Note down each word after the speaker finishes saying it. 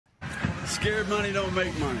Scared money don't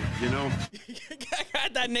make money, you know.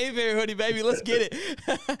 Got that Napier hoodie, baby. Let's get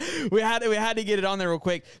it. we had to get it on there real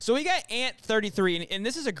quick. So we got Ant33, and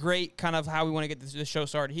this is a great kind of how we want to get the show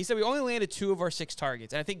started. He said we only landed 2 of our 6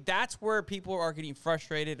 targets, and I think that's where people are getting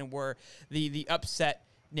frustrated and where the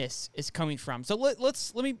upsetness is coming from. So let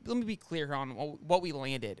me be clear on what we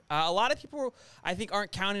landed. A lot of people, I think,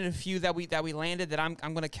 aren't counting a few that we landed that I'm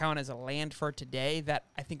going to count as a land for today that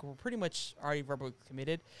I think we're pretty much already verbally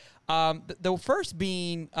committed. The first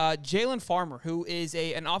being Jalen Farmer, who is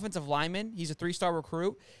an offensive lineman. He's a 3-star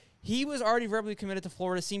recruit. He was already verbally committed to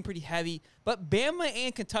Florida, seemed pretty heavy. But Bama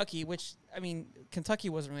and Kentucky, which, I mean, Kentucky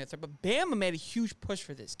wasn't really a threat, but Bama made a huge push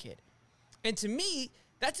for this kid. And to me,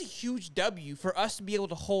 that's a huge W for us to be able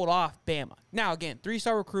to hold off Bama. Now, again,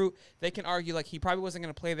 3-star recruit, they can argue like he probably wasn't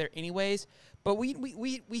going to play there anyways. But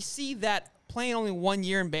we see that playing only 1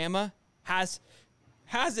 year in Bama has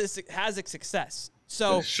a success.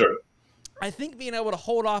 So sure. I think being able to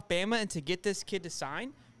hold off Bama and to get this kid to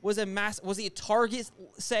sign was he a target,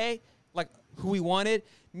 say, like who we wanted?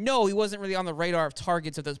 No, he wasn't really on the radar of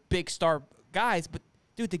targets of those big star guys. But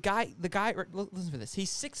dude, the guy, listen to this. He's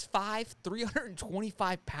 6'5",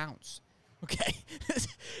 325 pounds. Okay,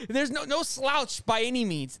 there's no slouch by any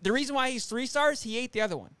means. The reason why he's 3 stars, he ate the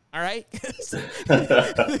other one. All right, the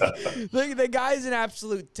guy's an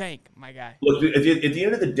absolute tank, my guy. Look, at the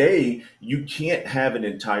end of the day, you can't have an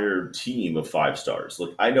entire team of 5 stars.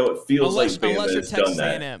 Look, I know it feels like Bama has done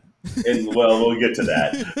that, and well, we'll get to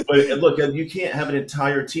that. But look, you can't have an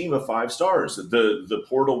entire team of 5 stars. The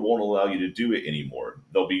portal won't allow you to do it anymore.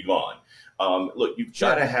 They'll be gone. Look, you've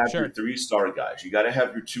got to have your 3-star guys. You got to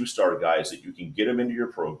have your 2-star guys that you can get them into your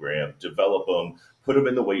program, develop them, put them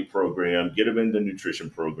in the weight program, get them in the nutrition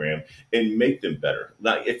program, and make them better.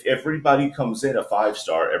 Now, if everybody comes in a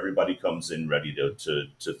 5-star, everybody comes in ready to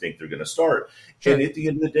think they're going to start. Sure. And at the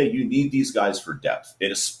end of the day, you need these guys for depth,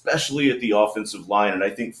 and especially at the offensive line. And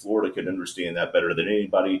I think Florida can understand that better than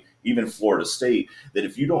anybody, even Florida State, that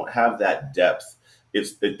if you don't have that depth,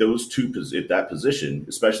 it's at that position,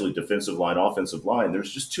 especially defensive line, offensive line,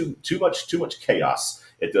 there's just too much chaos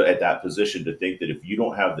at that position to think that if you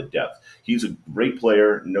don't have the depth. He's a great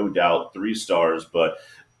player, no doubt, 3 stars, but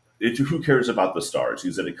who cares about the stars?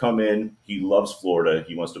 He's going to come in. He loves Florida.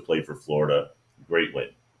 He wants to play for Florida. Great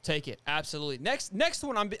win. Take it. Absolutely. Next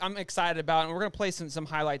one I'm excited about, and we're going to play some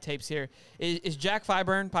highlight tapes here, is Jack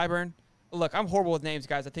Pyburn. Look, I'm horrible with names,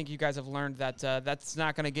 guys. I think you guys have learned that that's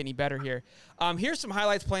not going to get any better here. Here's some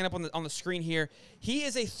highlights playing up on the screen here. He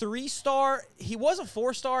is a 3-star. He was a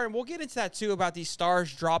 4-star, and we'll get into that too about these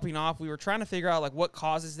stars dropping off. We were trying to figure out like what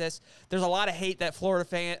causes this. There's a lot of hate that Florida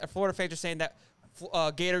fans are saying that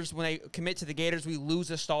Gators, when they commit to the Gators, we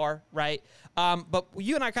lose a star, right? But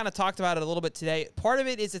you and I kind of talked about it a little bit today. Part of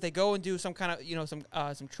it is that they go and do some kind of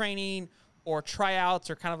some training or tryouts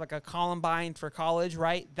or kind of like a Columbine for college,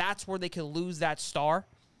 right? That's where they could lose that star.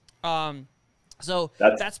 So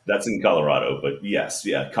that's in Colorado, but yes,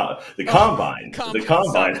 yeah, the combine. The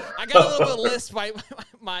combine. So I got a little bit of list. My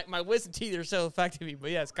wisdom teeth are so affecting me, but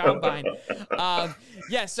yes, combine.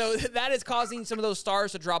 Yeah, so that is causing some of those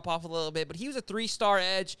stars to drop off a little bit. But he was a 3-star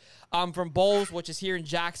edge from Bowles, which is here in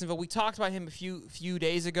Jacksonville. We talked about him a few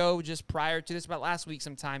days ago, just prior to this, about last week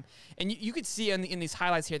sometime. And you could see in these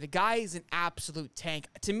highlights here, the guy is an absolute tank.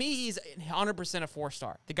 To me, he's 100% a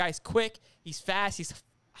 4-star. The guy's quick, he's fast, he's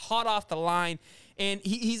hot off the line, and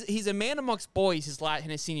he's a man amongst boys in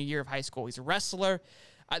his senior year of high school. He's a wrestler.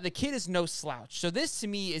 The kid is no slouch. So this, to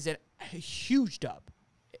me, is a huge dub,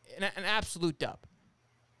 an absolute dub.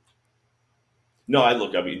 No,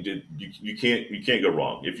 I mean, you can't go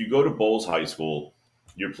wrong. If you go to Bowles High School,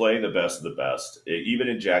 you're playing the best of the best. Even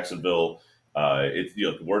in Jacksonville,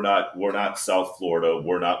 we're not South Florida,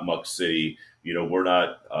 we're not Muck City. We're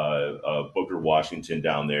not Booker, Washington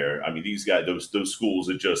down there. I mean, these guys, those schools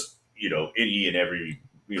are just, any and every,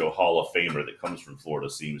 Hall of Famer that comes from Florida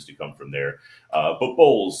seems to come from there. But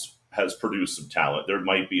Bowles has produced some talent. There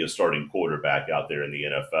might be a starting quarterback out there in the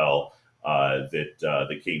NFL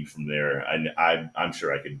that came from there. And I'm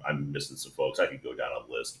sure I'm missing some folks. I could go down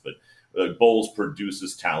a list, but Bowles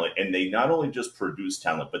produces talent, and they not only just produce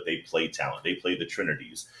talent, but they play talent. They play the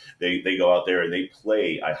Trinities. They go out there and they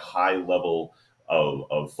play a high level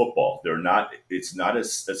of football. It's not a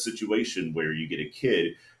situation where you get a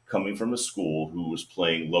kid coming from a school who was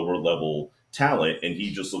playing lower level talent and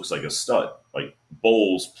he just looks like a stud. Like,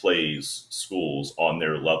 Bowles plays schools on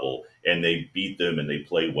their level and they beat them and they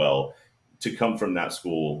play well. To come from that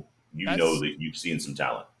school, know that you've seen some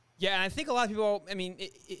talent. Yeah, and I think a lot of people, I mean,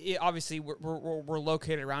 obviously we're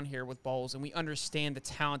located around here with Bowles, and we understand the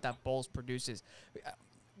talent that Bowles produces.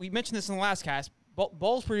 We mentioned this in the last cast.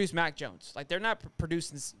 Bowles produced Mac Jones. Like, they're not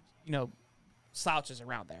producing, slouches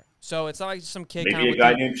around there. So it's not like some kid. Maybe a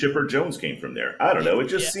guy named Chipper Jones came from there. I don't know. It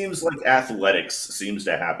just seems like athletics seems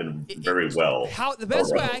to happen very well. The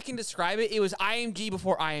best way I can describe it, it was IMG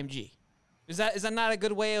before IMG. Is that not a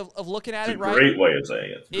good way of looking at it, right? Great way of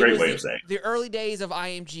saying it. Great way of saying it. The early days of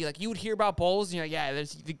IMG, like, you would hear about Bowles,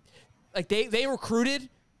 there's they recruited,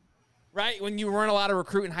 right? When you weren't allowed to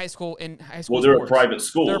recruit in high school. Well, they're sports. a private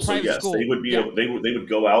school, They're a private school. They would be they would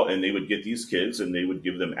go out and they would get these kids and they would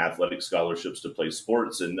give them athletic scholarships to play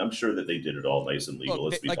sports, and I'm sure that they did it all nice and legal.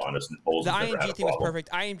 Let's be honest. The IMG thing was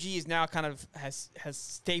perfect. IMG is now kind of has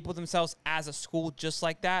stapled themselves as a school just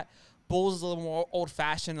like that. Bulls is a little more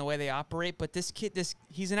old-fashioned in the way they operate, but this kid,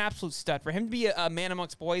 he's an absolute stud. For him to be a man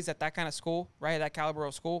amongst boys at that kind of school, right, that caliber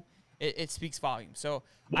of school, it speaks volumes. So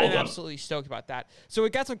I'm absolutely stoked about that. So we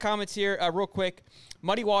got some comments here real quick.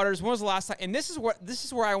 Muddy Waters, when was the last time? And this is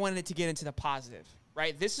where I wanted to get into the positive,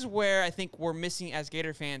 right? This is where I think we're missing as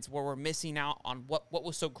Gator fans, where we're missing out on what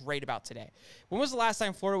was so great about today. When was the last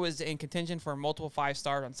time Florida was in contention for multiple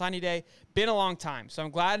 5-stars on signing day? Been a long time. So I'm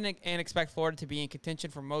glad and expect Florida to be in contention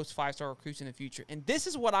for most 5-star recruits in the future. And this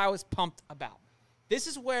is what I was pumped about. This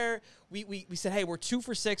is where we said, hey, we're 2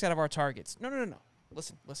 for 6 out of our targets. No.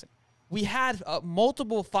 Listen. We had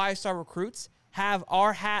multiple 5-star recruits have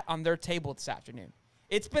our hat on their table this afternoon.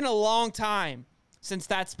 It's been a long time since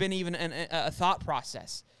that's been even a thought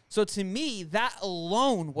process. So to me, that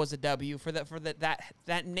alone was a W for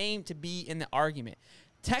that name to be in the argument.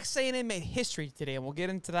 Texas A&M made history today, and we'll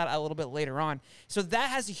get into that a little bit later on. So that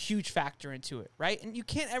has a huge factor into it, right? And you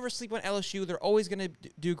can't ever sleep on LSU. They're always going to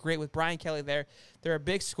do great with Brian Kelly there. They're a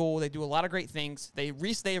big school. They do a lot of great things. They've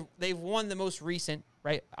won the most recent,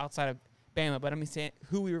 right, outside of Bama, but I'm saying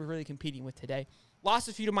who we were really competing with today. Lost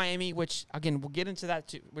a few to Miami, which, again, we'll get into that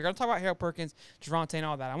too. We're going to talk about Harold Perkins, Javonte, and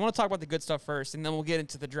all that. I want to talk about the good stuff first, and then we'll get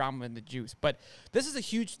into the drama and the juice. But this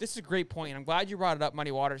is a great point, and I'm glad you brought it up,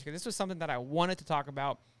 Muddy Waters, because this was something that I wanted to talk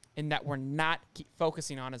about and that we're not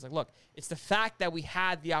focusing on. Is like, look, it's the fact that we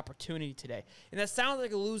had the opportunity today. And that sounds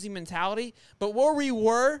like a losing mentality, but where we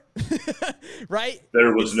were, right?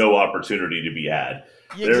 There was no opportunity to be had.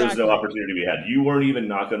 Exactly. There was no opportunity to be had. You weren't even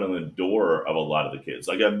knocking on the door of a lot of the kids.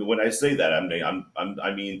 Like, when I say that,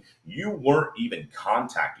 I mean you weren't even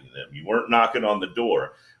contacting them. You weren't knocking on the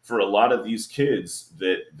door. For a lot of these kids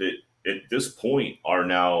that at this point are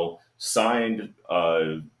now signed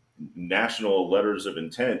national letters of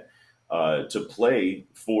intent to play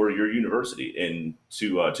for your university, and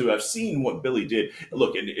to have seen what Billy did.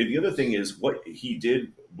 Look, and the other thing is what he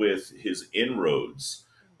did with his inroads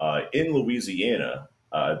in Louisiana.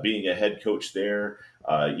 Being a head coach there,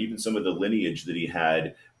 even some of the lineage that he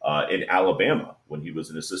had in Alabama when he was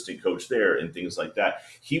an assistant coach there and things like that.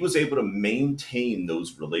 He was able to maintain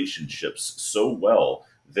those relationships so well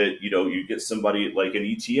that, you get somebody like an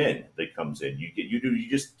ETN that comes in. You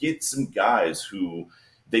just get some guys who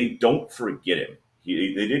they don't forget him.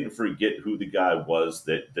 They didn't forget who the guy was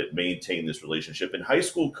that maintained this relationship. And high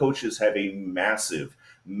school coaches have a massive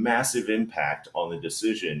impact on the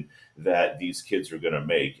decision that these kids are going to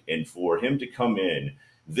make. And for him to come in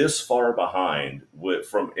this far behind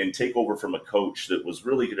and take over from a coach that was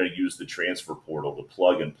really going to use the transfer portal to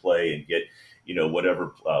plug and play and get,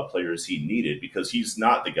 whatever players he needed, because he's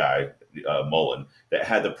not the guy, Mullen, that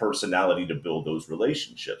had the personality to build those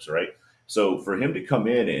relationships, right? So for him to come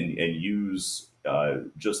in and use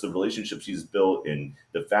just the relationships he's built and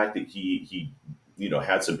the fact that he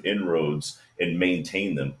had some inroads and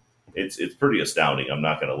maintained them, it's pretty astounding. I'm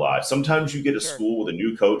not going to lie. Sometimes you get a school with a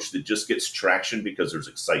new coach that just gets traction because there's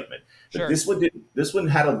excitement. But this one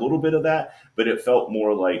had a little bit of that, but it felt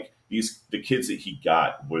more like the kids that he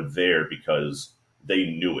got were there because they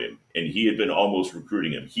knew him and he had been almost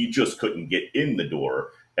recruiting him. He just couldn't get in the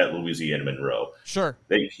door at Louisiana Monroe. Sure.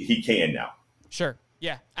 He can now. Sure.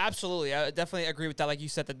 Yeah, absolutely. I definitely agree with that. Like you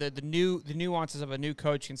said, that the nuances of a new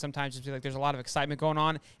coach can sometimes just be like there's a lot of excitement going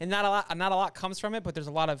on, and not a lot comes from it, but there's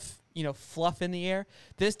a lot of fluff in the air.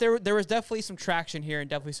 There was definitely some traction here and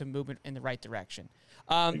definitely some movement in the right direction.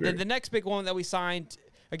 The next big one that we signed,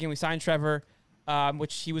 again, we signed Trevor,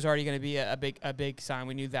 which he was already going to be a big sign.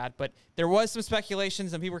 We knew that, but there was some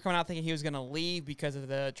speculations and people were coming out thinking he was going to leave because of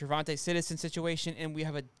the Trevante Citizen situation, and we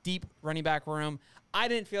have a deep running back room. I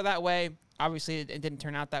didn't feel that way. Obviously, it didn't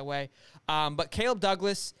turn out that way. But Caleb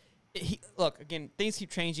Douglas, look, again, things keep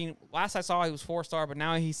changing. Last I saw, he was 4-star, but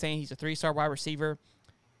now he's saying he's a 3-star wide receiver.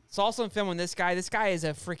 Saw some film on this guy. This guy is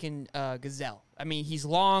a freaking gazelle. I mean, he's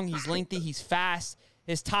long, he's lengthy, he's fast.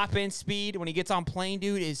 His top end speed when he gets on plane,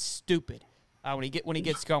 dude, is stupid. When he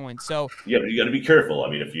gets going. So yeah, but you got to be careful. I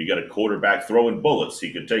mean, if you got a quarterback throwing bullets,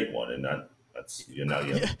 he could take one, and That's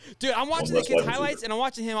Dude, I'm watching the kid's highlights, and I'm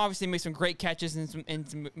watching him obviously make some great catches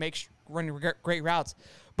and running great routes.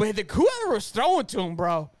 But whoever was throwing to him,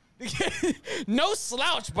 bro, no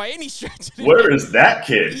slouch by any stretch. Where is that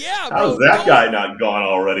kid? Yeah, bro. How's that guy not gone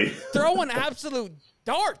already? Throwing absolute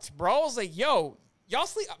darts, bro. I was like, yo, y'all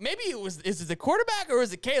sleep. Maybe is it the quarterback or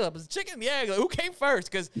is it Caleb? Is it chicken and the egg? Like, who came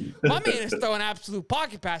first? Because my man is throwing absolute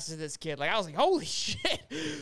pocket passes to this kid. Like, I was like, holy shit.